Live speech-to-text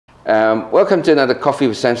Welcome to another Coffee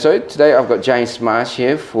with Samso. Today I've got James Marsh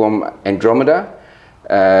here from Andromeda,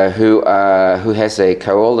 who has a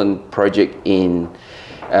kaolin project in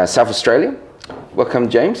South Australia. Welcome,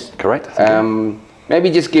 James. Correct.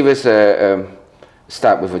 Maybe just give us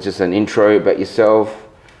start with just an intro about yourself.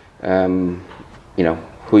 You know,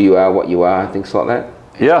 who you are, what you are, things like that.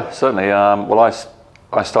 Yeah, certainly. Well,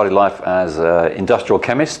 I started life as an industrial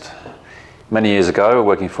chemist many years ago,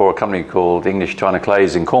 working for a company called English China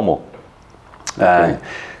Clays in Cornwall. Okay.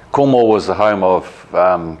 Cornwall was the home of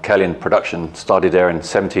kaolin production, started there in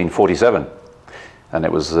 1747, and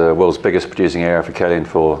it was the world's biggest producing area for kaolin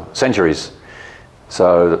for centuries.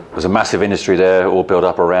 So there was a massive industry there, all built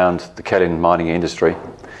up around the kaolin mining industry,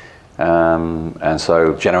 and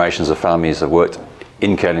so generations of families have worked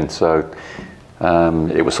in kaolin. So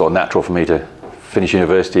it was sort of natural for me to finish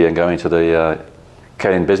university and go into the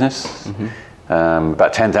kaolin business. Mm-hmm.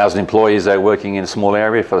 About 10,000 employees there working in a small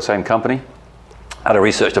area for the same company. Had a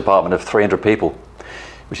research department of 300 people,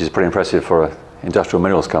 which is pretty impressive for an industrial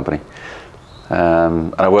minerals company.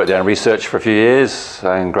 And I worked there in research for a few years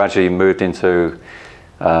and gradually moved into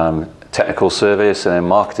technical service and then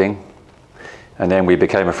marketing. And then we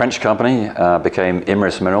became a French company, became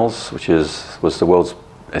Imerys Minerals, which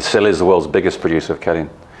still is the world's biggest producer of kaolin.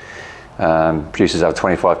 Produces out of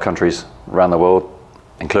 25 countries around the world,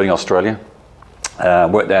 including Australia.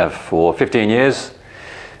 Worked there for 15 years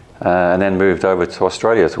and then moved over to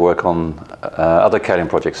Australia to work on other kaolin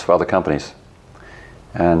projects for other companies.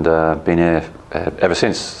 And been here ever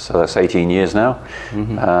since, so that's 18 years now.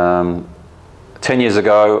 Mm-hmm. 10 years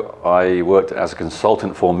ago, I worked as a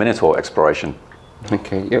consultant for Minotaur Exploration.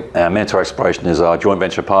 Okay, yep. Minotaur Exploration is our joint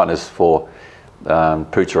venture partners for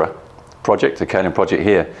Putera project, the kaolin project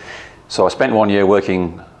here. So I spent 1 year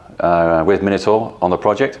working with Minotaur on the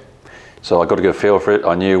project. So I got a good feel for it.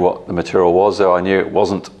 I knew what the material was, though I knew it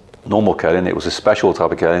wasn't normal kaolin. It was a special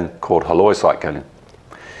type of kaolin called Halloysite kaolin,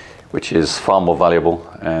 which is far more valuable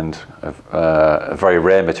and a very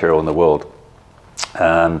rare material in the world.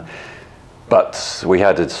 But we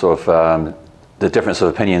had the difference of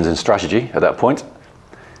opinions and strategy at that point.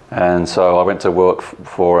 And so I went to work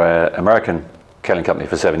for an American kaolin company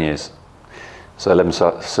for 7 years.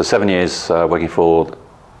 So 7 years working for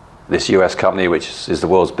this US company, which is the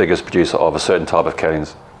world's biggest producer of a certain type of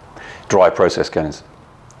kaolins, dry process kaolins.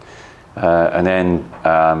 And then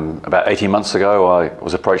about 18 months ago, I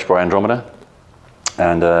was approached by Andromeda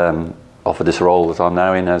and offered this role that I'm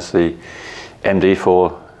now in as the MD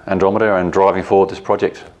for Andromeda and driving forward this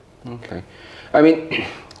project. Okay. I mean,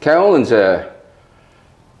 kaolin's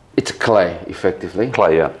it's a clay, effectively.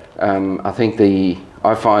 Clay, yeah. I think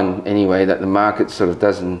I find anyway that the market sort of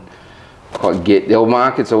doesn't quite get, the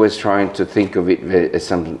market's always trying to think of it as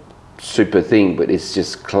some super thing, but it's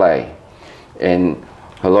just clay. And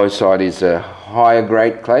halloysite is a higher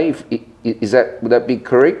grade clay. Would that be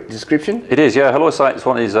correct description? It is, yeah. Halloysite is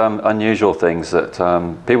one of these unusual things that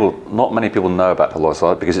not many people know about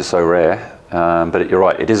halloysite because it's so rare. But you're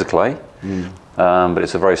right, it is a clay, but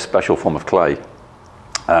it's a very special form of clay.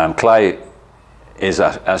 Clay is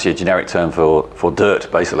actually a generic term for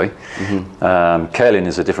dirt, basically. Mm-hmm. Kaolin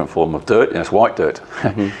is a different form of dirt, and it's white dirt.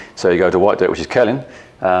 Mm-hmm. So you go to white dirt, which is kaolin.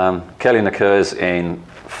 Kaolin occurs in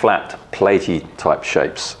flat, platey type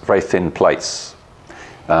shapes, very thin plates,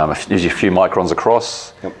 usually a few microns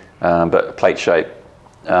across, yep. But plate shape.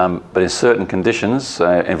 But in certain conditions,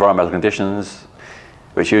 environmental conditions,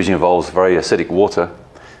 which usually involves very acidic water,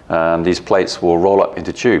 these plates will roll up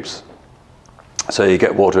into tubes. So you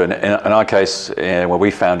get water, in our case, when we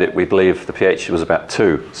found it, we believe the pH was about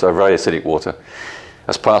 2, so very acidic water.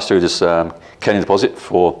 That's passed through this kaolin deposit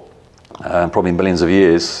for probably millions of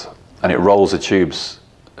years, and it rolls the tubes,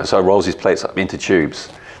 so it rolls these plates up into tubes.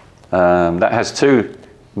 That has two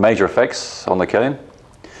major effects on the kaolin.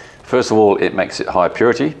 First of all, it makes it high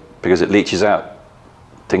purity because it leaches out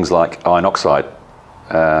things like iron oxide,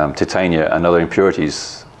 titania, and other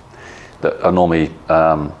impurities that are normally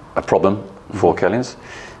a problem for kaolins.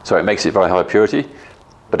 So it makes it very high purity,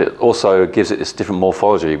 but it also gives it this different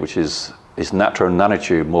morphology, which is natural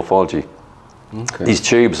nanotube morphology. Okay. These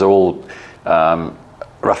tubes are all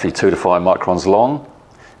roughly 2 to 5 microns long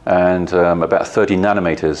and about 30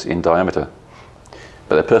 nanometers in diameter.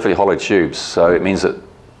 But they're perfectly hollow tubes, so it means that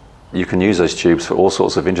you can use those tubes for all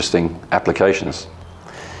sorts of interesting applications.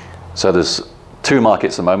 So there's two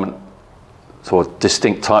markets at the moment, sort of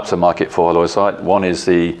distinct types of market for halloysite. One is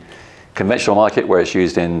the conventional market where it's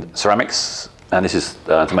used in ceramics, and this is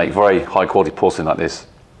to make very high quality porcelain like this.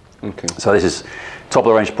 Okay. So this is top of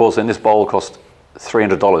the range porcelain. This bowl cost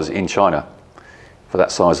 $300 in China for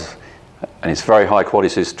that size. and it's very high quality.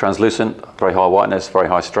 So it's translucent, very high whiteness, very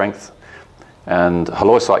high strength, and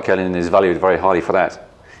halloysite kaolin is valued very highly for that.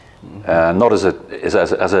 Not as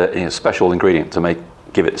a special ingredient to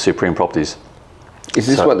give it supreme properties. Is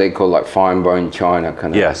this what they call like fine bone china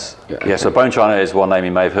kind of? Yes. Yeah, okay. So bone china is one name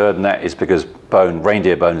you may have heard, and that is because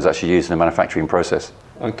reindeer bone is actually used in the manufacturing process.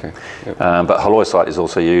 Okay. Yep. But halloysite is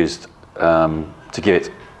also used to give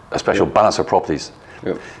it a special balance of properties.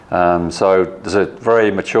 Yep. So there's a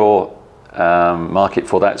very mature market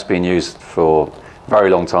for that. It's been used for a very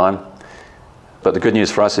long time. But the good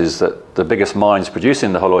news for us is that the biggest mines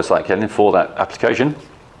producing the halloysite kaolin for that application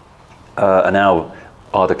are now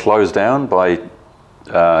either closed down by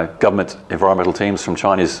government environmental teams from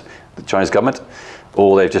the Chinese government,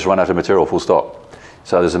 or they've just run out of material, full stop.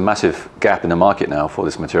 So there's a massive gap in the market now for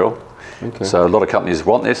this material. Okay. So a lot of companies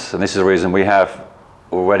want this, and this is the reason we've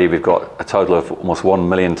got a total of almost 1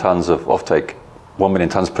 million tons of offtake, 1 million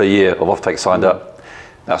tons per year of offtake signed up.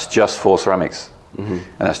 That's just for ceramics, and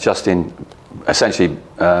that's just in essentially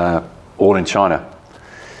all in China,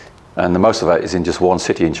 and the most of that is in just one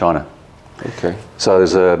city in China. Okay. So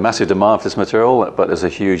there's a massive demand for this material, but there's a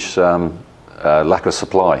huge lack of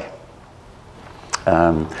supply.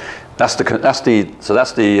 That's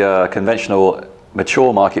the conventional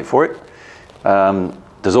mature market for it.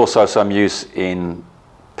 There's also some use in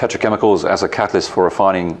petrochemicals as a catalyst for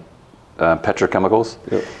refining petrochemicals.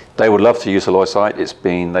 Yep. They would love to use halloysite.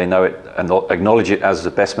 They know it and acknowledge it as the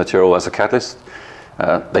best material as a catalyst.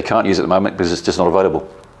 They can't use it at the moment because it's just not available.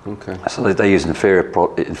 Okay. So they use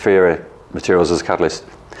inferior materials as a catalyst.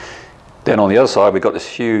 Then on the other side, we've got this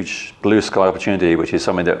huge blue sky opportunity, which is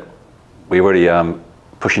something that we're really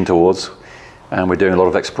pushing towards, and we're doing a lot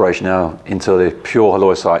of exploration now into the pure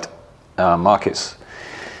halloysite markets.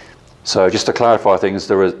 So just to clarify things,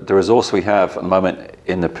 the resource we have at the moment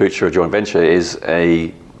in the Putra joint venture is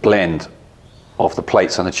a blend of the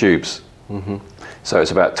plates and the tubes. So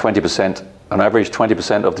it's about 20%, on average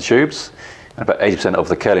 20% of the tubes, and about 80% of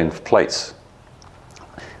the kaolin plates.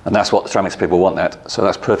 And that's what the ceramics people want that, so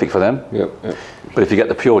that's perfect for them. Yep. But if you get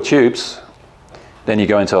the pure tubes, then you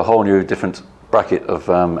go into a whole new different bracket of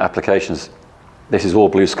applications. This is all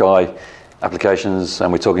blue sky applications,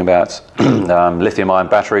 and we're talking about lithium-ion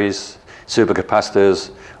batteries, supercapacitors,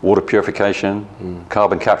 water purification,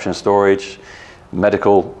 carbon capture and storage,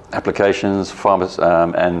 medical applications, farmers,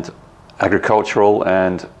 and agricultural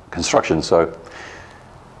and construction. So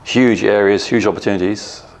huge areas, huge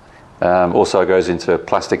opportunities. Also goes into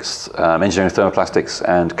plastics, engineering thermoplastics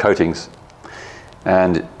and coatings.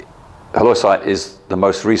 And halloysite is the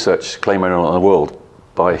most researched clay mineral in the world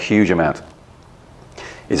by a huge amount.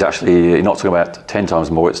 It's actually, you're not talking about 10 times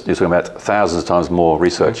more, you're talking about thousands of times more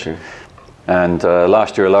research. Okay. And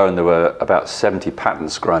last year alone, there were about 70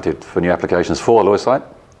 patents granted for new applications for halloysite.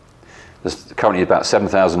 There's currently about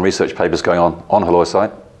 7,000 research papers going on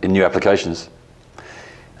halloysite in new applications.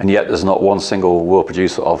 And yet there's not one single world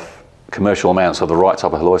producer of commercial amounts of the right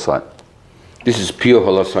type of halloysite. This is pure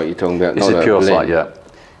halloysite you're talking about? This is pure halloysite, yeah.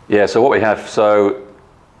 Yeah, so what we have, so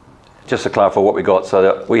just to clarify what we got, so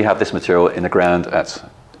that we have this material in the ground at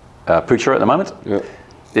Putra at the moment. Yep.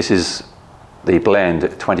 This is the blend,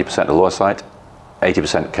 20% halloysite,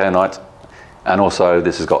 80% kaolinite, and also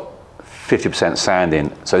this has got 50% sand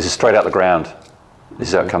in. So this is straight out the ground. This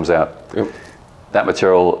is how it comes out. Yep. That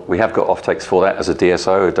material, we have got offtakes for that as a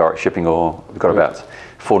DSO, a direct shipping ore. We've got about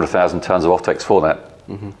 400,000 tons of offtakes for that.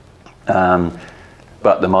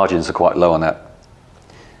 But the margins are quite low on that.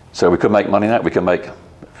 So we could make money on that. We could make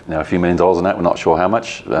a few $1 million on that. We're not sure how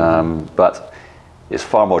much. But it's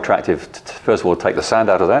far more attractive to, first of all, take the sand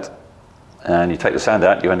out of that. And you take the sand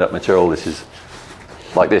out, you end up material, this is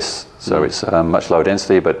like this. So it's much lower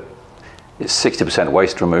density, but it's 60%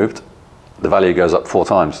 waste removed. The value goes up 4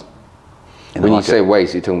 times. When you say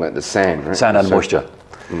waste, you're talking about the sand, right? Sand and moisture.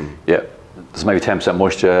 Yeah. There's maybe 10%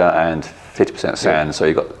 moisture and 50% sand, so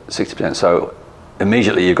you've got 60%. So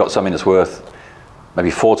immediately you've got something that's worth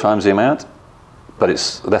maybe 4 times the amount, but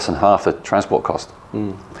it's less than half the transport cost.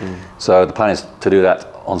 So the plan is to do that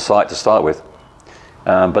on site to start with.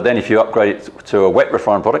 But then if you upgrade it to a wet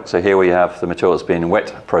refined product, so here we have the material that's been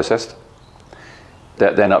wet processed,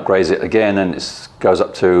 that then upgrades it again, and it goes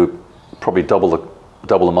up to probably double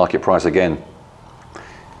the market price again.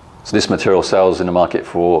 So this material sells in the market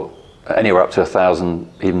for anywhere up to $1,000,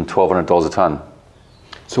 even $1,200 a ton.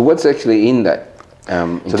 So what's actually in that?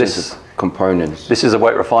 So this is components. This is a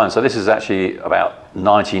wet refined. So this is actually about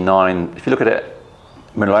 99. If you look at it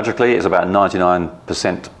mineralogically, it's about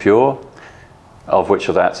 99% pure, of which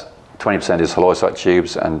of that 20% is halloysite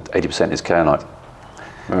tubes and 80% is kaolinite.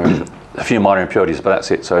 A few minor impurities, but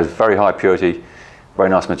that's it. So it's very high purity, very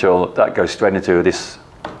nice material. That goes straight into this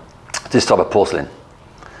type of porcelain.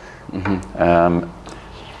 And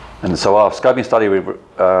so our scoping study,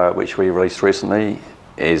 which we released recently,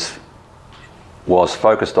 was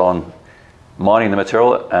focused on mining the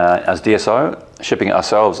material as DSO, shipping it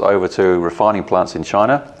ourselves over to refining plants in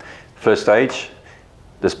China. First stage,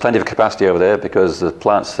 there's plenty of capacity over there because the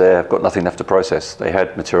plants there have got nothing left to process. They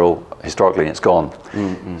had material historically and it's gone.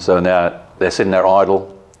 So now they're sitting there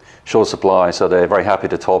idle, short supply, so they're very happy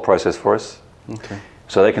to toll process for us.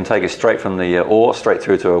 So they can take it straight from the ore, straight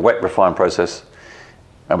through to a wet refine process,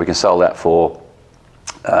 and we can sell that for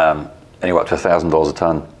anywhere up to $1,000 a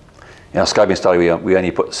tonne. In our scoping study, we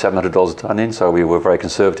only put $700 a tonne in, so we were very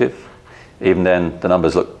conservative. Even then, the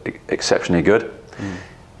numbers look exceptionally good.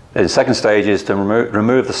 The second stage is to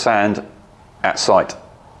remove the sand at site.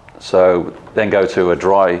 So then go to a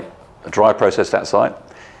dry process at site.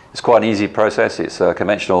 It's quite an easy process. It's a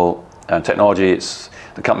conventional technology. It's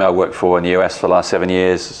the company I worked for in the US for the last 7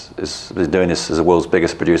 years has been doing this as the world's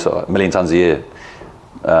biggest producer, 1 million tonnes a year,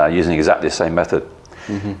 using exactly the same method.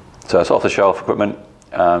 So it's off-the-shelf equipment.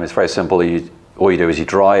 It's very simple. All you do is you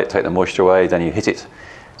dry it, take the moisture away, then you hit it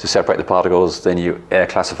to separate the particles, then you air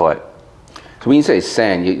classify it. So when you say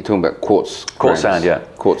sand, you're talking about quartz grains. Sand, yeah.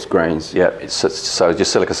 Quartz grains. Yeah, so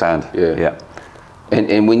just silica sand. Yeah.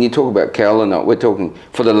 And when you talk about kaolinite, we're talking,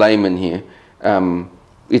 for the layman here,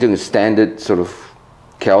 you're talking standard sort of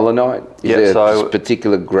kaolinite? Is there a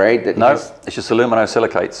particular grade that it's just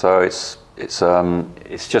aluminosilicate. So it's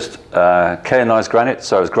just kaolinized granite.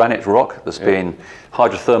 So it's granite rock that's been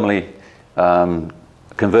hydrothermally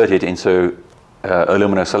converted into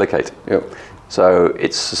aluminosilicate. So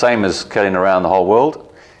it's the same as kaolin around the whole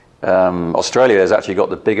world. Australia has actually got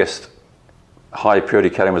the biggest high purity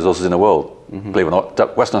kaolin resources in the world. Believe it or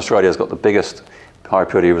not, Western Australia has got the biggest high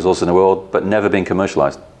purity resources in the world, but never been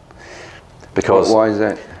commercialized. Because why is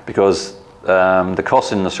that? Because the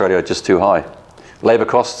costs in Australia are just too high. Labor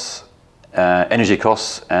costs, energy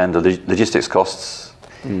costs, and the logistics costs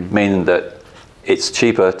mean that it's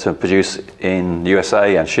cheaper to produce in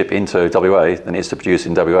USA and ship into WA than it is to produce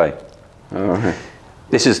in WA.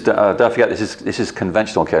 This is, don't forget, this is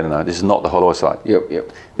conventional kaolin. This is not the halloysite.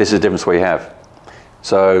 This is the difference we have.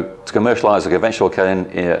 So to commercialise a conventional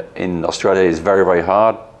kaolin in Australia is very, very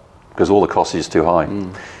hard because all the costs are just too high.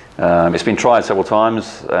 It's been tried several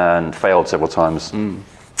times and failed several times.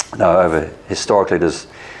 Historically, there's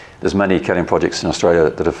many kaolin projects in Australia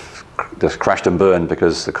that have just crashed and burned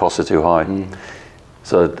because the costs are too high.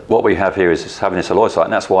 So what we have here is just having this halloysite,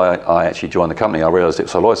 and that's why I actually joined the company. I realised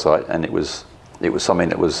it was halloysite, and it was something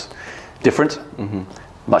that was different,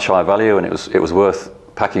 much higher value, and it was worth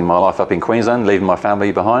packing my life up in Queensland, leaving my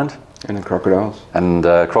family behind. And the crocodiles. And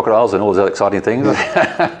crocodiles and all those other exciting things.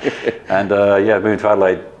 And moving to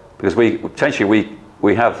Adelaide, because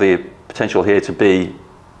we have the potential here to be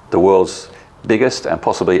the world's biggest and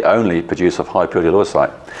possibly only producer of high purity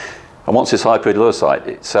halloysite. And once it's high purity halloysite,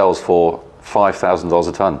 it sells for $5,000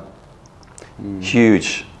 a tonne.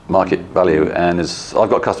 Huge market value, and I've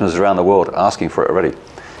got customers around the world asking for it already.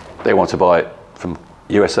 They want to buy it from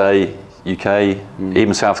USA, UK,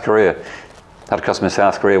 even South Korea. Had a customer in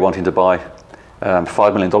South Korea wanting to buy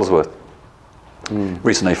 $5 million worth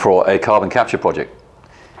recently for a carbon capture project,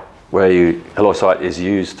 where halloysite is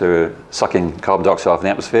used to suck in carbon dioxide from the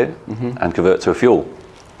atmosphere and convert it to a fuel.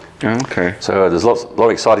 So there's a lot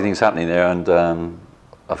of exciting things happening there, and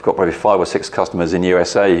I've got probably 5 or 6 customers in the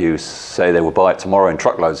USA who say they will buy it tomorrow in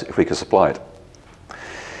truckloads if we could supply it.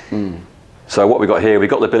 So what we've got here, we've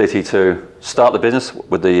got the ability to start the business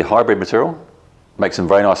with the hybrid material, make some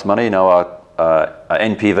very nice money. Our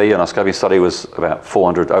NPV on our scoping study was about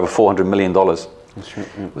over $400 million. That's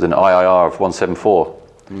right, with an IRR of 174,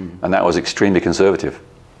 and that was extremely conservative.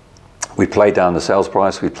 We played down the sales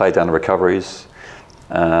price, we played down the recoveries,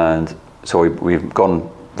 and so we've gone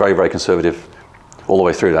very, very conservative all the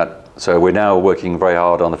way through that. So we're now working very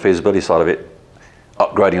hard on the feasibility side of it,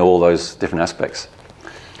 upgrading all those different aspects.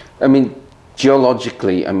 I mean,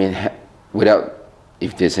 geologically, I mean, without,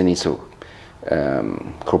 if there's any sort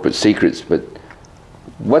of corporate secrets, but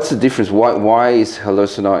what's the difference? Why is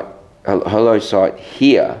halloysite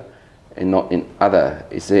here and not in other?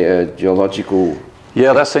 Is there a geological?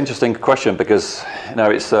 Yeah, that's an interesting question, because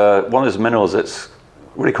it's one of those minerals that's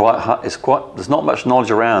really there's not much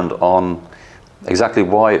knowledge around on exactly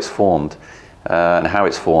why it's formed and how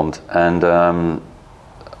it's formed. And a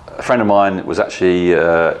friend of mine was actually,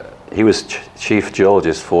 he was chief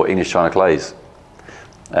geologist for English China Clays.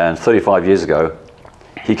 And 35 years ago,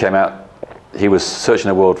 he came out, he was searching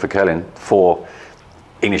the world for kaolin for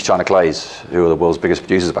English China Clays, who were the world's biggest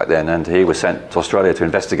producers back then. And he was sent to Australia to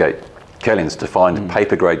investigate kaolins to find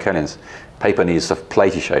paper grade kaolins. Paper needs a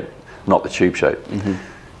platy shape, not the tube shape.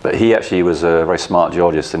 But he actually was a very smart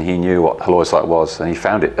geologist, and he knew what halloysite was, and he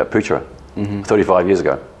found it at Putra 35 years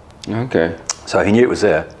ago. Okay. So he knew it was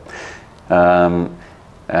there. So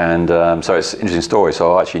it's an interesting story.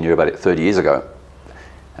 So I actually knew about it 30 years ago.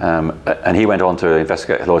 And he went on to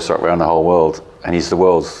investigate halloysite around the whole world, and he's the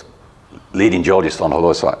world's leading geologist on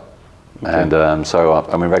halloysite. Okay. And so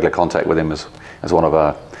I'm in regular contact with him as one of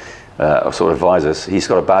our sort of advisors. He's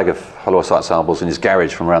got a bag of halloysite samples in his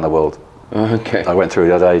garage from around the world. Okay. I went through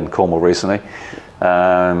the other day in Cornwall recently,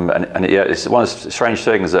 and yeah, it's one of the strange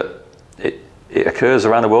things that it occurs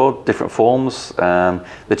around the world, different forms.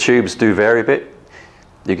 The tubes do vary a bit.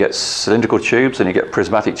 You get cylindrical tubes and you get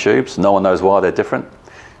prismatic tubes. No one knows why they're different.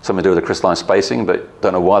 Something to do with the crystalline spacing, but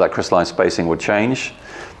don't know why that crystalline spacing would change.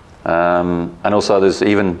 And also there's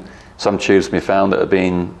even some tubes we found that have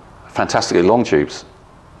been fantastically long tubes.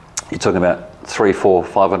 You're talking about 300, 400,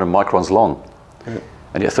 500 microns long.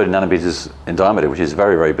 And yet 30 nanometers in diameter, which is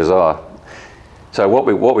very, very bizarre. So what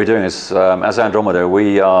we're doing is, as Andromeda,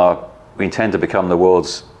 we intend to become the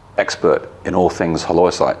world's expert in all things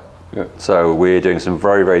halloysite. Yeah. So we're doing some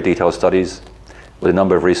very, very detailed studies with a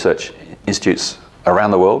number of research institutes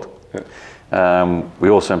around the world. Yeah. We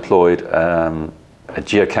also employed a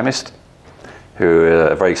geochemist,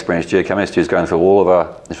 a very experienced geochemist, who's going through all of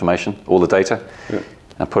our information, all the data,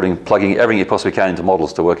 and plugging everything you possibly can into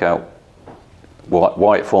models to work out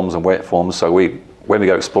why it forms and where it forms. So when we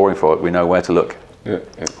go exploring for it, we know where to look.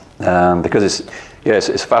 Because it's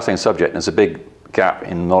a fascinating subject, and there's a big gap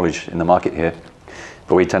in knowledge in the market here.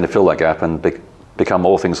 But we tend to fill that gap and become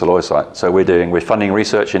all things halloysite. So we're funding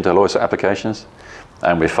research into halloysite applications,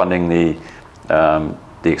 and we're funding the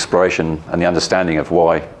exploration and the understanding of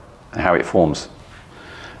why and how it forms.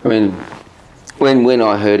 I mean, when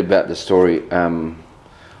I heard about the story,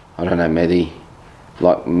 I don't know, maybe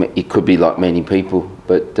it could be like many people,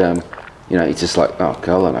 but you know, it's just like, oh,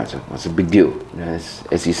 kaolin, it's a big deal. You know,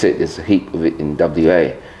 as you said, there's a heap of it in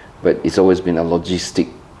WA, but it's always been a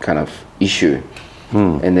logistic kind of issue.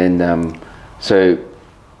 And then, so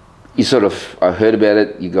you sort of, I heard about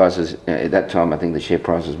it. You guys, at that time, I think the share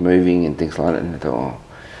price was moving and things like that, and I thought, oh,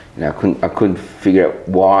 you know, I couldn't figure out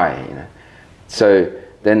why. You know, so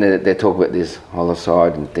then they talk about this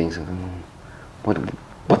halloysite and things.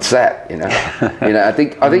 What's that? You know, I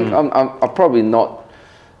think I'm probably not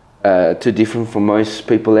too different from most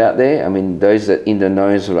people out there. I mean, those that in the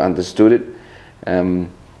know sort of understood it, and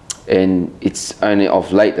it's only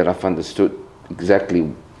of late that I've understood exactly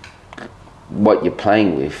what you're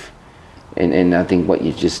playing with, and I think what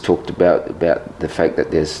you just talked about the fact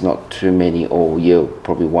that there's not too many, or you're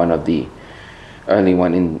probably one of the only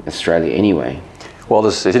one in Australia anyway. Well,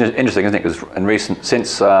 it's interesting, isn't it? Because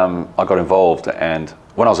since I got involved, and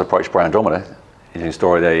when I was approached by Andromeda, interesting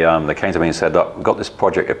story, they came to me and said, look, we've got this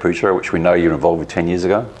project at Putra, which we know you were involved with 10 years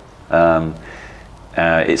ago.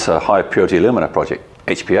 It's a high purity alumina project,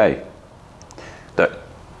 HPA, that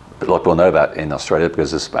a lot of people know about in Australia,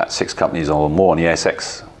 because there's about 6 companies or more on the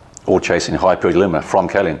ASX, all chasing high purity alumina from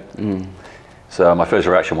kaolin. So my first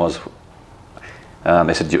reaction was,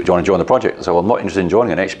 they said, do you want to join the project? I said, well, I'm not interested in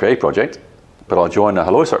joining an HPA project, but I'll join a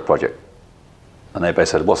halloysite project. And they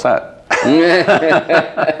basically said, what's that?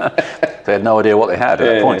 They had no idea what they had at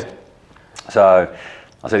that point. So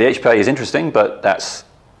I said, the HPA is interesting, but that's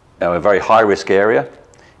a very high risk area.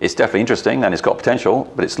 It's definitely interesting and it's got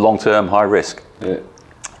potential, but it's long-term high risk. You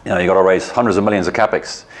know, you've got to raise hundreds of millions of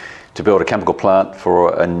capex to build a chemical plant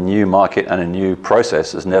for a new market and a new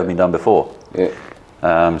process that's never been done before.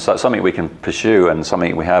 So it's something we can pursue and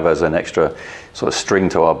something we have as an extra sort of string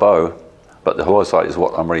to our bow. But the halloysite is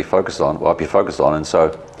what I'm really focused on, what I'll be focused on. And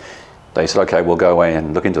so they said, okay, we'll go away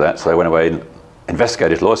and look into that. So they went away and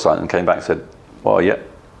investigated halloysite and came back and said, well, yeah,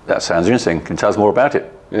 that sounds interesting. Can you tell us more about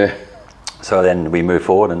it? So then we moved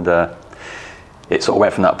forward, and it sort of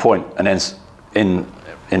went from that point. And then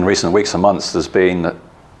in recent weeks and months, there's been,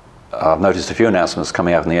 I've noticed a few announcements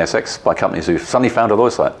coming out in the ASX by companies who've suddenly found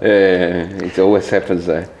halloysite. It always happens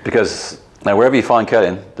though. Because now wherever you find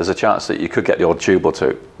kaolin, there's a chance that you could get the odd tube or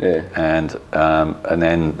two. And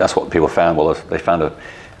then that's what people found. Well, they found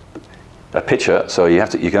a picture, so you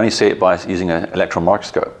can only see it by using an electron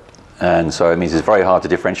microscope. And so it means it's very hard to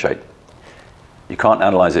differentiate. You can't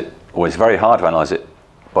analyze it, or it's very hard to analyze it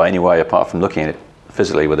by any way apart from looking at it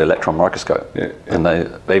physically with an electron microscope. And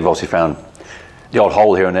they've obviously found the odd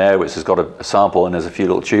hole here and there which has got a sample and there's a few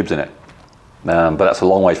little tubes in it. But that's a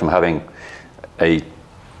long way from having a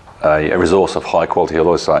resource of high quality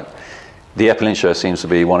halloysite. The Epinensha seems to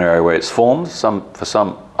be one area where it's formed for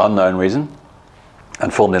some unknown reason,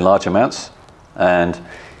 and formed in large amounts. And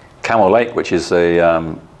Camel Lake, which is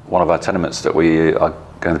one of our tenements that we are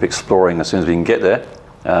going to be exploring as soon as we can get there,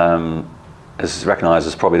 is recognised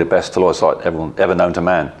as probably the best halloysite ever known to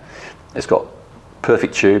man. It's got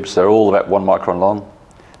perfect tubes. They're all about 1 micron long,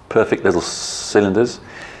 perfect little cylinders,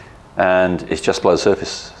 and it's just below the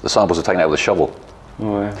surface. The samples are taken out with a shovel.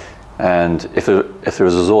 Oh, yeah. And if there is a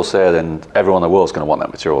resource there, then everyone in the world is going to want that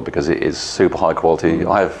material because it is super high quality.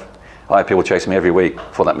 I have people chasing me every week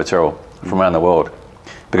for that material from around the world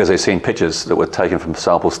because they've seen pictures that were taken from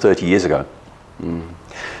samples 30 years ago.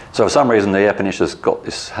 So for some reason, the Eyre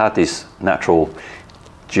Peninsula's had this natural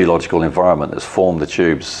geological environment that's formed the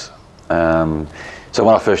tubes. So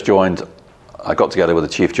when I first joined, I got together with the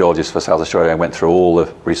chief geologist for South Australia and went through all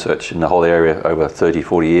the research in the whole area over 30,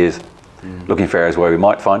 40 years, looking for areas where we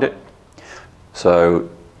might find it. So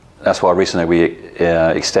that's why recently we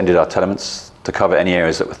extended our tenements to cover any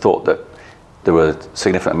areas that we thought that there were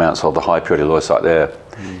significant amounts of the high purity halloysite there.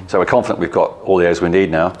 So we're confident we've got all the areas we need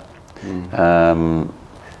now.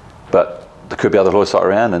 But there could be other halloysite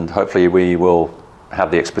around, and hopefully we will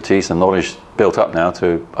have the expertise and knowledge built up now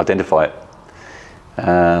to identify it.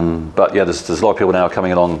 But yeah, there's a lot of people now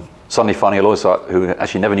coming along, suddenly finding halloysite who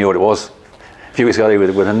actually never knew what it was. A few weeks ago they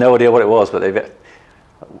would have no idea what it was, but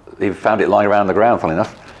they've found it lying around the ground, funnily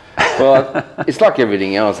enough. Well, it's like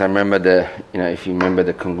everything else. I remember if you remember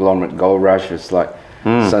the conglomerate gold rush, it's like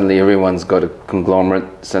suddenly everyone's got a conglomerate,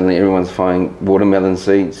 suddenly everyone's finding watermelon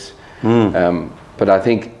seeds. But I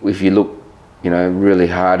think if you look, really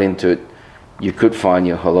hard into it, you could find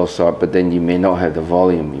your halloysite, but then you may not have the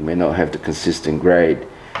volume, you may not have the consistent grade.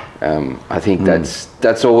 I think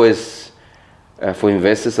that's always, for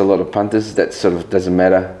investors, a lot of punters, that sort of doesn't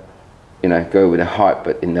matter, go with the hype,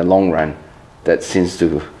 but in the long run, that seems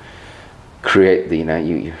to create the,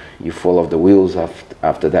 you fall off the wheels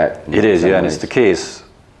after that. It is, yeah, and it's the key is,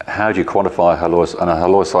 how do you quantify a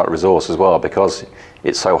halloysite resource as well, because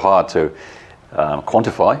it's so hard to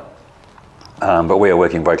quantify. But we are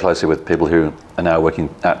working very closely with people who are now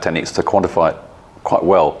working at techniques to quantify it quite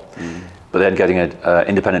well. But then getting an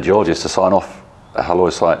independent geologist to sign off a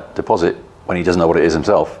halloysite deposit when he doesn't know what it is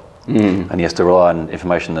himself, and he has to rely on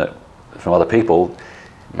information from other people.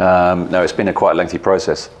 No, it's been a quite lengthy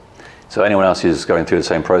process. So anyone else who's going through the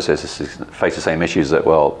same process face the same issues that,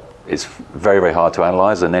 well, it's very, very hard to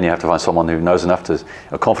analyse, and then you have to find someone who knows enough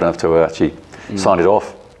are confident enough to actually sign it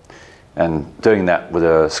off. And doing that with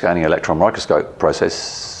a scanning electron microscope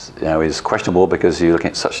process, is questionable because you're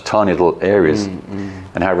looking at such tiny little areas,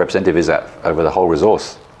 and how representative is that over the whole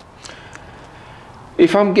resource?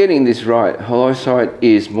 If I'm getting this right, halloysite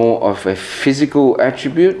is more of a physical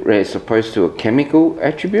attribute as opposed to a chemical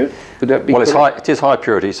attribute. Would that be correct? Well, it is high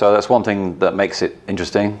purity, so that's one thing that makes it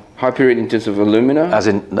interesting. High purity in terms of alumina? As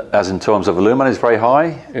in terms of alumina, it's very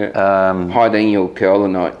high. Yeah. Higher than your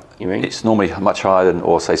kaolinite, you mean? It's normally much higher than,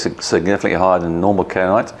 or say significantly higher than normal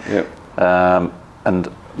kaolinite. Yeah. And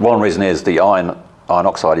one reason is the iron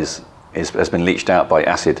oxide has been leached out by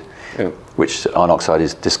acid, which iron oxide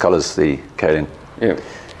discolours the kaolin. Yeah.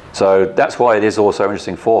 So that's why it is also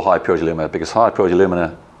interesting for high purity alumina, because high purity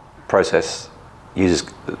alumina process uses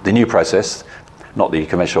the new process, not the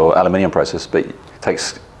conventional aluminium process, but it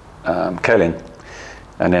takes kaolin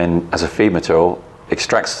and then as a feed material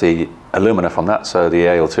extracts the alumina from that, so the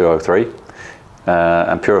Al2O3,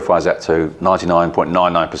 and purifies that to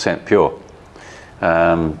 99.99% pure.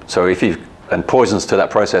 And poisons to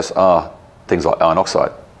that process are things like iron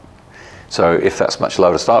oxide. So if that's much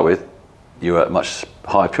lower to start with, you're at a much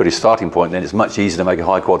higher purity starting point, then it's much easier to make a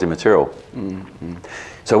high quality material.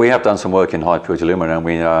 So we have done some work in high purity alumina, and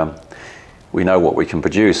we know what we can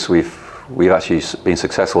produce. We've actually been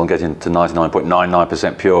successful in getting to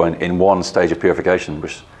 99.99% pure in one stage of purification,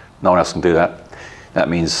 which no one else can do that. That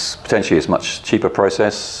means potentially it's a much cheaper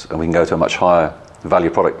process, and we can go to a much higher value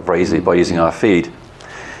product very easily by using our feed.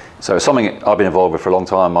 So it's something I've been involved with for a long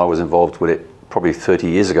time. I was involved with it probably 30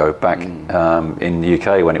 years ago back in the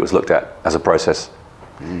UK when it was looked at as a process.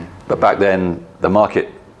 But back then the market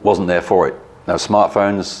wasn't there for it. Now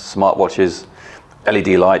smartphones, smartwatches,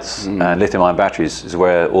 LED lights and lithium-ion batteries is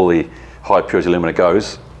where all the high purity alumina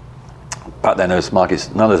goes. Back then none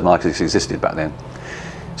of those markets existed back then.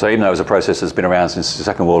 So even though it was a process that's been around since the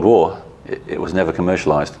Second World War, it was never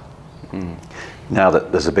commercialised. Now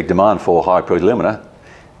that there's a big demand for high purity alumina,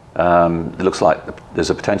 it looks like there's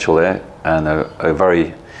a potential there, and a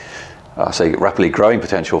very, rapidly growing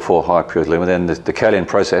potential for high purity alumina. Then the kaolin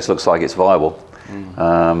process looks like it's viable,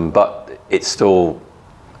 but it's still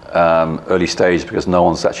early stage because no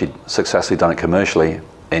one's actually successfully done it commercially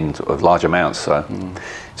in sort of large amounts.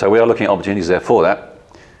 So we are looking at opportunities there for that,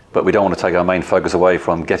 but we don't want to take our main focus away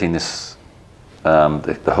from getting this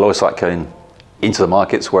the halloysite kaolin into the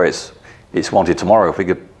markets where it's wanted tomorrow. If we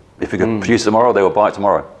could produce it tomorrow, they will buy it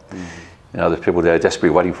tomorrow. You know, there's people there desperately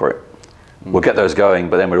waiting for it. We'll get those going,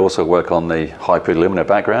 but then we'll also work on the high purity alumina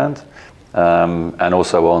background, and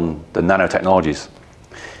also on the nanotechnologies.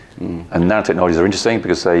 And nanotechnologies are interesting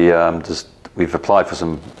because we've applied for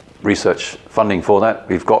some research funding for that.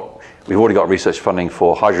 We've already got research funding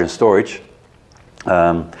for hydrogen storage.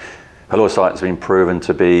 Halloysite has been proven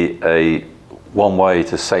to be one way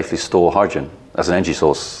to safely store hydrogen as an energy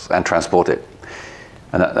source and transport it.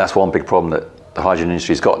 And that's one big problem that the hydrogen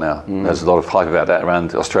industry's got now. There's a lot of hype about that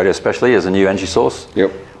around Australia, especially as a new energy source.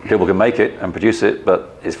 Yep. People can make it and produce it,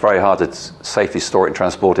 but it's very hard to safely store it and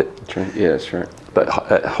transport it. Yeah, that's right. But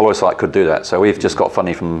halloysite could do that. So we've just got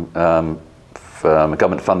funding from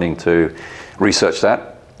government funding to research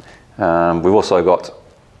that. We've also got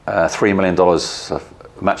 $3 million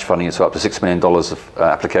of match funding, so up to $6 million of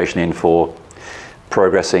application in for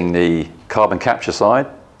progressing the carbon capture side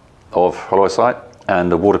of halloysite and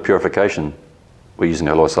the water purification. We're using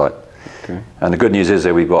halloysite. Okay. And the good news is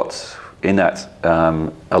that we've got, in that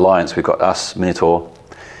alliance, we've got us, Minotaur,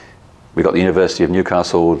 we've got the University of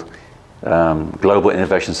Newcastle, Global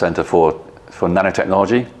Innovation Centre for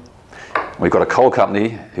nanotechnology. We've got a coal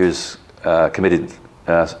company who's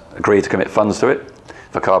agreed to commit funds to it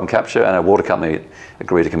for carbon capture, and a water company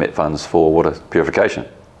agreed to commit funds for water purification.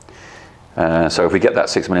 So if we get that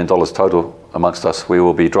 $6 million total amongst us, we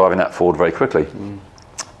will be driving that forward very quickly.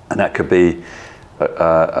 And that could be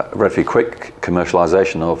a relatively quick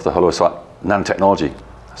commercialisation of the halloysite nanotechnology.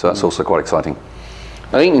 So that's also quite exciting.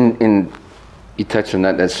 I think you touched on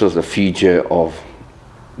that, that's sort of the future of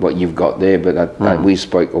what you've got there, but we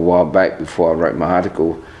spoke a while back before I wrote my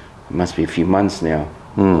article. It must be a few months now.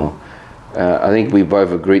 I think we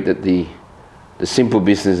both agreed that the simple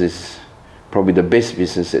business is probably the best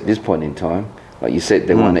business at this point in time. Like you said,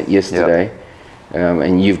 they won it yesterday. Yep.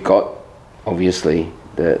 And you've got, obviously,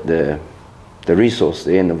 the resource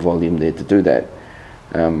there and the volume there to do that.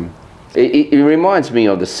 It reminds me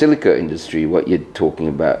of the silica industry, what you're talking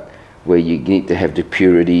about, where you need to have the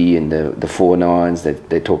purity and the 4 nines, that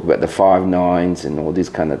they talk about the 5 nines and all this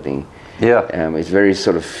kind of thing. Yeah. It's very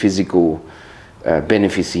sort of physical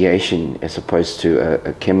beneficiation as opposed to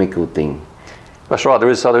a chemical thing. That's right.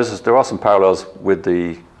 There are some parallels with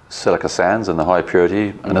the silica sands and the high purity,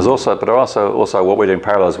 and there are also what we're doing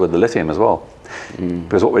parallels with the lithium as well.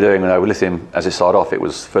 Because what we're doing with lithium, as it started off, it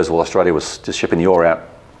was, first of all, Australia was just shipping the ore out,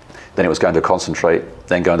 then it was going to concentrate,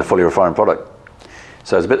 then going to fully refined product.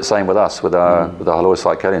 So it's a bit the same with us, with our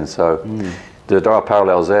halloysite kaolin. So there are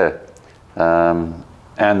parallels there.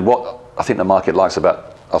 And what I think the market likes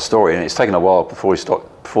about our story, and it's taken a while before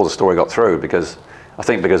the story got through, because the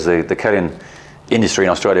kaolin industry in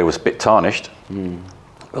Australia was a bit tarnished.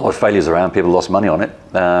 A lot of failures around, people lost money on it.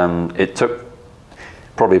 It took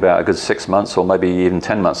probably about a good 6 months or maybe even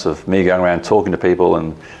 10 months of me going around talking to people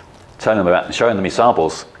and telling them about, showing them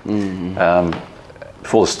samples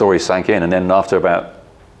before the story sank in. And then after about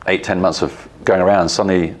 8-10 months of going around,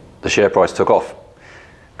 suddenly the share price took off,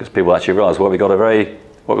 because people actually realised what we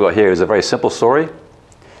got here is a very simple story,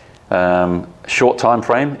 short time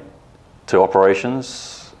frame to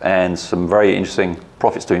operations, and some very interesting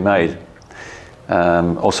profits to be made.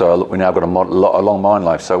 Also, we now got a long mine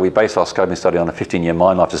life, so we based our scoping study on a 15-year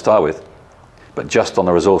mine life to start with, but just on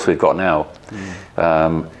the resource we've got now,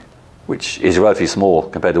 which is relatively small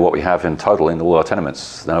compared to what we have in total in all our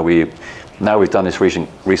tenements. Now we've done this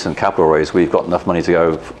recent capital raise, we've got enough money to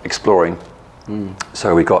go exploring.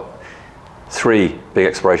 So we've got 3 big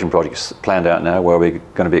exploration projects planned out now, where we're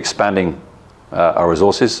going to be expanding our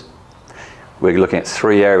resources. We're looking at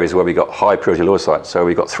 3 areas where we got high purity halloysite. So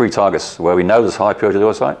we've got 3 targets where we know there's high purity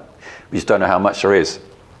halloysite. We just don't know how much there is.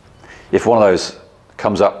 If one of those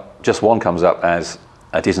comes up, just one comes up as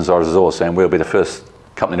a decent sized resource, then we'll be the first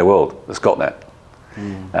company in the world that's got that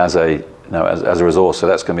as a resource. So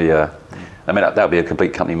that's going to be that'll be a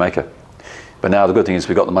complete company maker. But now the good thing is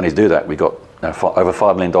we've got the money to do that. We've got over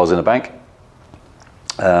 $5 million in the bank.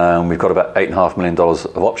 We've got about $8.5 million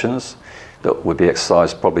of options that would be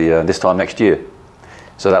exercised probably this time next year.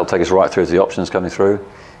 So that will take us right through to the options coming through.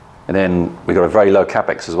 And then we've got a very low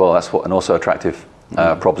capex as well. That's an also attractive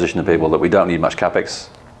proposition to people, that we don't need much capex.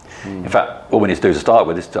 In fact, all we need to do to start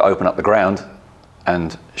with is to open up the ground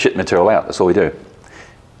and ship material out. That's all we do.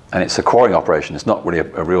 And it's a quarrying operation. It's not really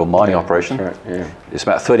a real mining operation. That's right, It's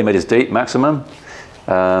about 30 metres deep maximum.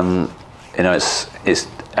 It's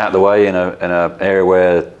out of the way in an area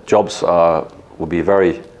where jobs will be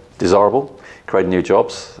very desirable, creating new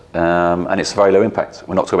jobs, and it's very low impact.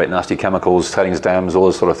 We're not talking about nasty chemicals, tailings dams, all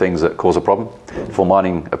those sort of things that cause a problem for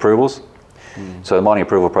mining approvals. So the mining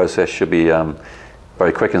approval process should be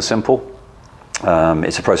very quick and simple.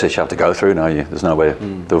 It's a process you have to go through. There's no way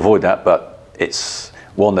to avoid that, but it's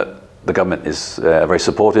one that the government is very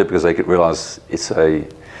supportive because they realise it's a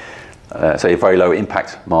very low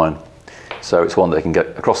impact mine. So it's one that they can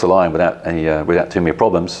get across the line without too many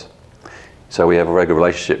problems. So we have a very good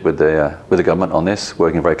relationship with the government on this,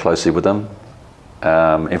 working very closely with them.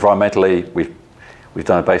 Environmentally, we've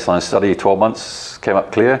done a baseline study, 12 months, came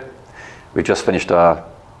up clear. We've just finished our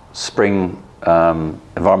spring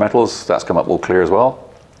environmentals, that's come up all clear as well.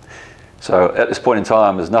 So at this point in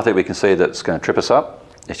time, there's nothing we can see that's going to trip us up.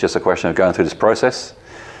 It's just a question of going through this process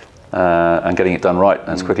and getting it done right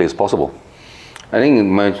as quickly as possible. I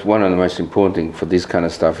think one of the most important things for this kind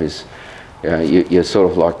of stuff is you're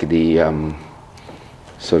sort of like the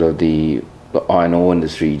iron ore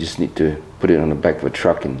industry. You just need to put it on the back of a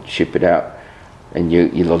truck and ship it out. And you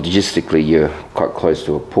logistically, you're quite close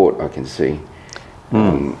to a port, I can see.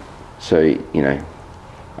 So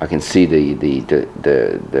I can see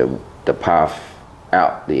the path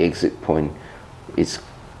out, the exit point. It's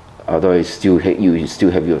although you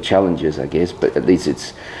still have your challenges, I guess, but at least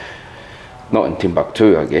it's not in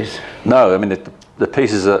Timbuktu, I guess. No, I mean the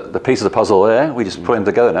piece of the puzzle there. We just put them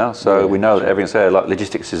together now, so we know that everything's there. Like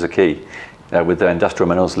logistics is a key. With the industrial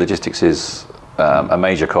minerals, logistics is a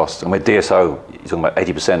major cost, and with DSO, you're talking about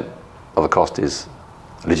 80% of the cost is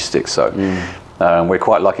logistics. So we're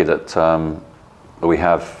quite lucky that we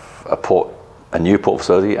have a new port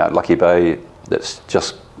facility at Lucky Bay that's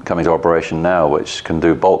just coming to operation now, which can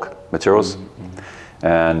do bulk materials,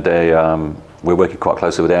 and we're working quite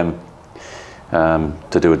closely with them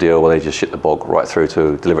to do a deal where they just ship the bulk right through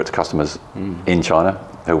to deliver it to customers in China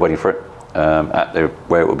who are waiting for it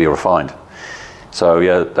where it will be refined. So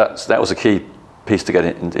yeah, that was a key piece to get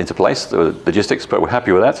into place, the logistics, but we're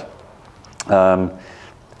happy with that.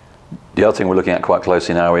 The other thing we're looking at quite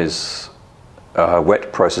closely now is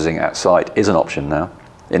wet processing at site is an option now.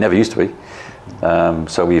 It never used to be.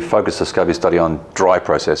 So we focused the scoping study on dry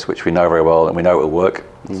process, which we know very well and we know it will work.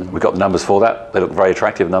 We've got the numbers for that. They look very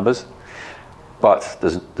attractive numbers. But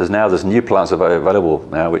there's new plants available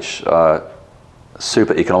now, which are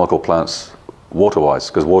super economical plants water-wise,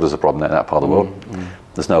 because water's a problem in that part of the world.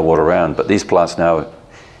 There's no water around. But these plants now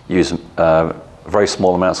use very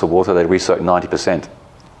small amounts of water. They recycle 90%.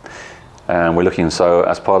 And we're looking, so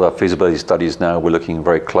as part of our feasibility studies now, we're looking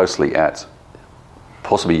very closely at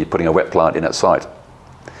possibly putting a wet plant in at site,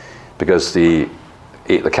 because the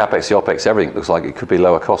capex, the opex, everything looks like it could be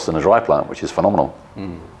lower cost than a dry plant, which is phenomenal.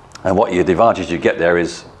 And the advantage you get there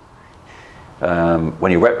is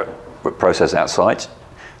when you wet process at site,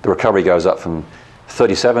 the recovery goes up from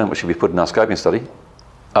 37, which we put in our scoping study,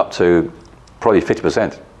 up to probably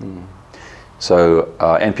 50%. So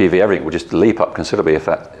NPV, everything will just leap up considerably if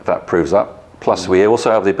that proves up. Plus we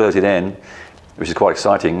also have the ability then, which is quite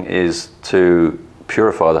exciting, is to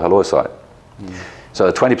purify the halloysite. So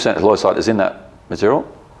the 20% halloysite is in that material.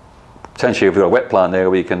 Potentially if we've got a wet plant there,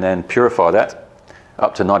 we can then purify that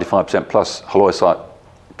up to 95% plus halloysite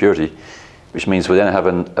purity, which means we then have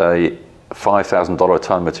a $5,000 a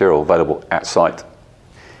tonne material available at site,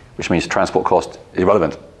 which means transport cost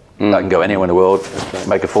irrelevant. That can go anywhere in the world,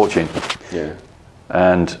 make a fortune.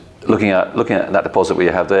 And looking at that deposit we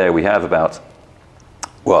have there, we have about,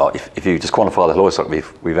 well, if you just quantify the halloysite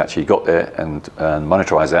we've actually got there and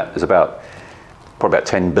monetize that, there's probably about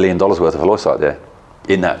 $10 billion worth of halloysite there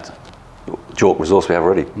in that JORC resource we have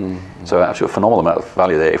already. So actually a phenomenal amount of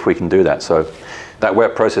value there if we can do that. So that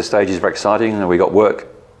wet process stage is very exciting, and we got work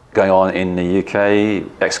going on in the UK,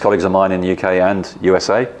 ex-colleagues of mine in the UK and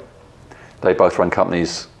USA. They both run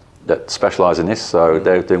companies that specialise in this, so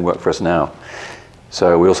they're doing work for us now.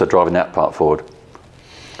 So we're also driving that part forward.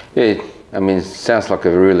 Yeah, I mean, it sounds like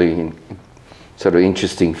a really sort of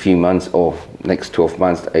interesting few months, or next 12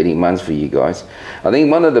 months to 18 months for you guys. I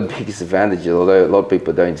think one of the biggest advantages, although a lot of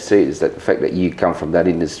people don't see it, is that the fact that you come from that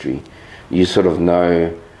industry, you sort of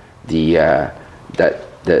know the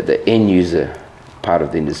end user part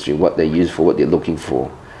of the industry, what they use for, what they're looking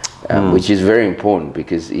for, which is very important,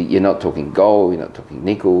 because you're not talking gold, you're not talking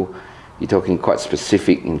nickel, you're talking quite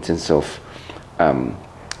specific in terms of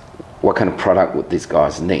what kind of product would these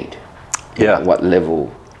guys need, what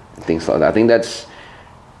level, things like that. I think that's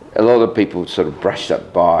a lot of people sort of brushed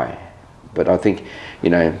up by, but I think,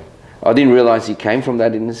 I didn't realize you came from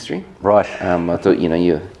that industry. Right. I thought,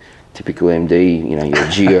 you're typical MD, you're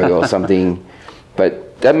a geo or something,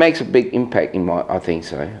 but that makes a big impact I think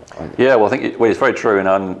so. Yeah, well, I think it's very true,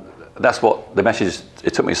 and that's what the message,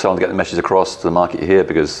 it took me so long to get the message across to the market here,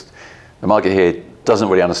 because the market here doesn't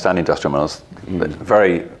really understand industrial minerals.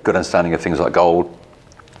 Very good understanding of things like gold,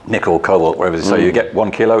 nickel, cobalt, whatever. So you get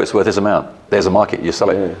 1 kilo, it's worth this amount. There's a market, you sell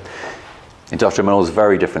it. Industrial minerals,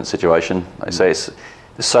 very different situation. Like I say,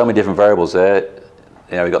 there's so many different variables there.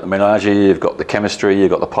 You know, you've got the mineralogy, you've got the chemistry, you've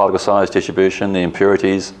got the particle size distribution, the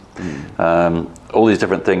impurities, all these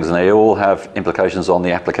different things, and they all have implications on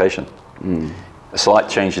the application. A slight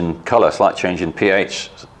change in color, a slight change in pH,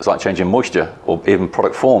 a slight change in moisture, or even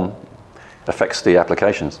product form affects the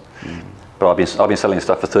applications. But I've been selling this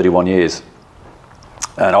stuff for 31 years,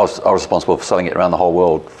 and I was responsible for selling it around the whole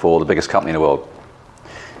world for the biggest company in the world.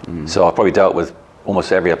 So I've probably dealt with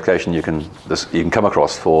almost every application you can come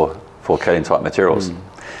across for kaolin type materials.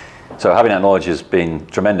 So having that knowledge has been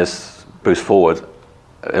tremendous boost forward.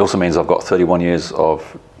 It also means I've got 31 years of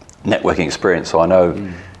networking experience, so I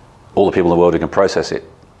know all the people in the world who can process it,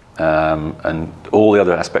 and all the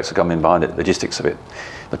other aspects that come in behind it, logistics of it,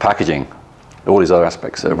 the packaging, all these other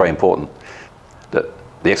aspects that are very important. That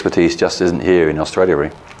the expertise just isn't here in Australia,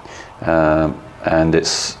 really. And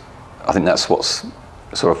I think that's what's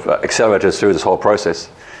sort of accelerated us through this whole process.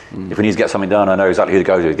 If we need to get something done, I know exactly who to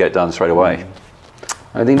go to get it done straight away.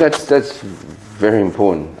 I think that's very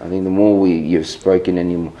important. I think the more you've spoken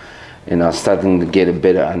and are starting to get a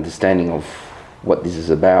better understanding of what this is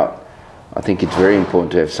about, I think it's very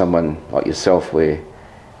important to have someone like yourself where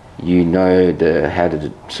you know how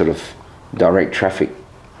to sort of direct traffic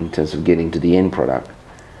in terms of getting to the end product.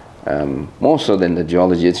 More so than the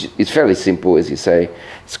geology. It's fairly simple, as you say.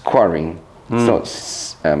 It's quarrying.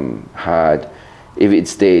 It's not hard. If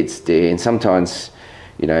it's there, it's there. And sometimes,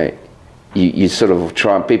 you know, you sort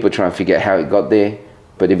of people try and figure out how it got there.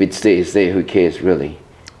 But if it's there, it's there. Who cares, really?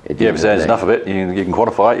 Yeah, if there's enough of it, you can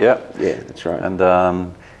quantify it, yeah. Yeah, that's right. And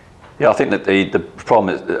yeah, I think that the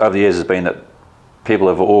problem over the years has been that people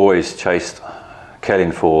have always chased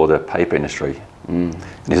kaolin for the paper industry.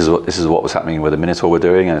 This is what was happening with the Minotaur we're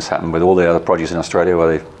doing, and it's happened with all the other projects in Australia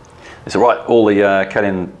where they said, right, all the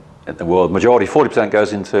kaolin in the world, majority, 40%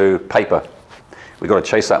 goes into paper. We've got to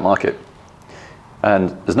chase that market.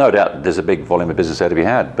 And there's no doubt there's a big volume of business there to be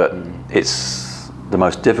had, but it's the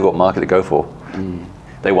most difficult market to go for.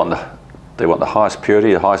 They want the highest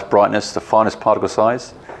purity, the highest brightness, the finest particle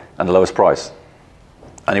size, and the lowest price.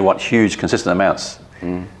 And they want huge, consistent amounts,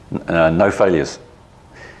 no failures.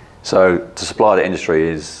 So to supply the industry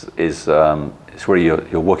is it's really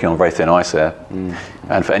you're working on very thin ice there.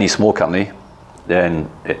 And for any small company, then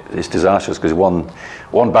it's disastrous because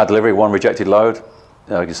one bad delivery, one rejected load,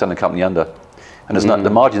 you can send the company under. And there's the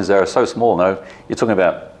margins there are so small now. You're talking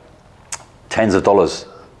about tens of dollars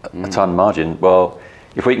a ton margin. Well,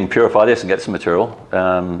 if we can purify this and get some material,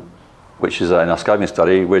 which is in our scoping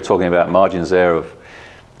study, we're talking about margins there of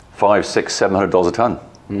 $500, $600, $700 a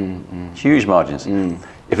ton. Huge margins.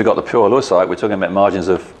 If we got the pure halloysite, we're talking about margins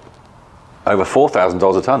of over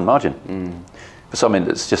 $4,000 a ton margin for something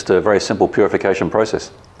that's just a very simple purification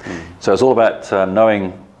process. So it's all about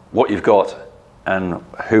knowing what you've got and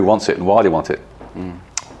who wants it and why they want it.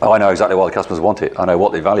 I know exactly why the customers want it. I know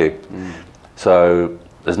what they value. So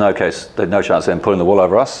there's no chance of them pulling the wool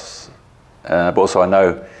over us. But also I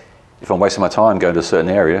know if I'm wasting my time going to a certain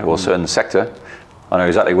area or a certain sector, I know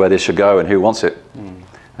exactly where this should go and who wants it.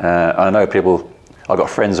 I know people, I've got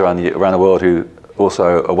friends around the world who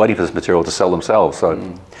also are waiting for this material to sell themselves. So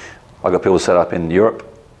I've got people set up in Europe,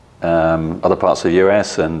 other parts of the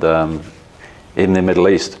US, and even the Middle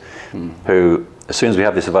East, who, as soon as we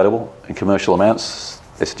have this available in commercial amounts,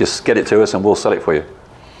 it's just get it to us and we'll sell it for you.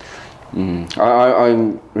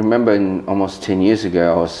 I remember almost 10 years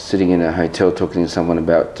ago, I was sitting in a hotel talking to someone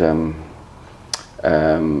about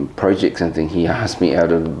projects and things. He asked me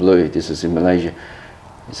out of the blue, this was in Malaysia,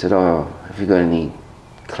 he said, "Oh, have you got any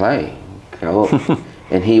clay?"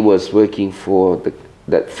 And he was working for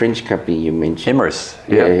that French company you mentioned. Imerys,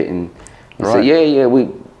 yeah. And he said, yeah,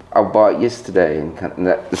 I'll buy it yesterday. And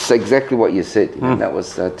that's exactly what you said. And that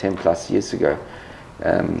was 10 plus years ago.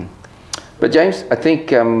 But James, I think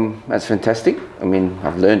that's fantastic. I mean,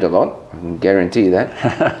 I've learned a lot. I can guarantee you that.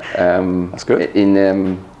 That's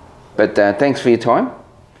good. But thanks for your time.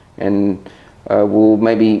 And we'll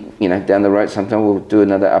maybe, down the road sometime we'll do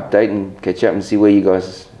another update and catch up and see where you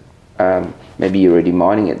guys, maybe you're already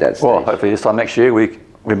mining at that stage. Well, hopefully this time next year we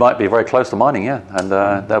might be very close to mining, yeah. And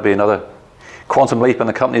that'll be another quantum leap in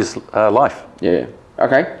the company's life. Yeah.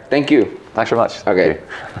 Okay. Thank you. Thanks very much. Okay.